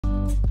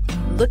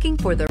Looking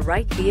for the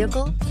right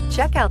vehicle?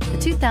 Check out the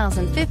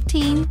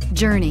 2015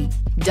 Journey.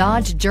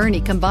 Dodge Journey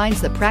combines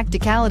the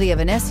practicality of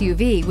an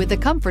SUV with the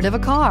comfort of a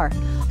car,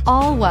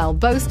 all while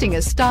boasting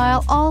a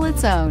style all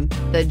its own.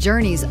 The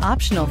Journey's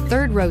optional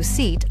third-row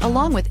seat,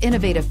 along with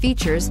innovative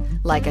features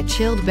like a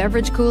chilled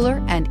beverage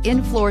cooler and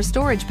in-floor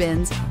storage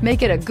bins,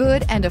 make it a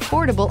good and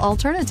affordable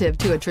alternative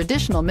to a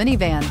traditional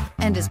minivan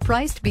and is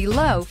priced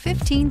below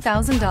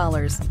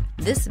 $15,000.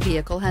 This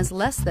vehicle has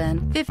less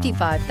than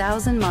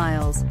 55,000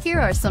 miles. Here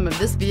are some of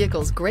this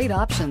vehicle's great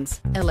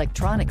options: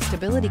 electronic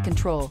stability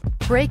control,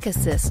 brake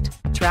assist,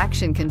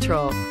 traction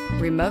control,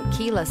 remote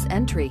keyless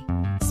entry,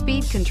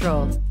 speed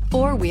control,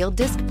 four-wheel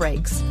disc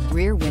brakes,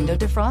 rear window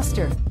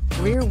defroster,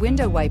 rear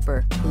window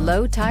wiper,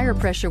 low tire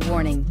pressure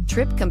warning,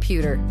 trip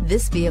computer.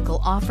 This vehicle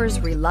offers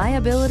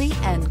reliability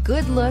and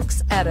good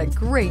looks at a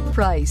great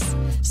price.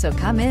 So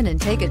come in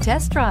and take a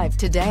test drive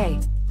today.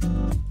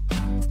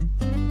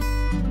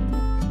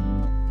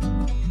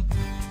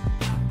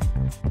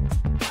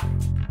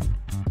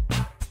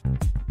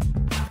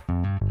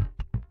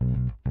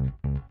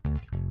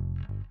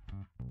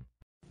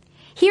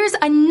 Here's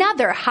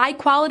another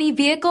high-quality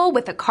vehicle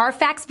with a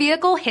Carfax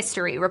Vehicle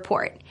History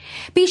Report.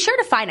 Be sure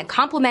to find a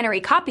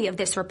complimentary copy of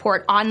this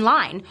report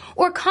online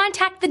or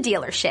contact the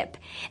dealership.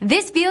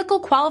 This vehicle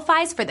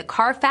qualifies for the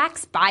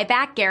Carfax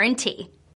Buyback Guarantee.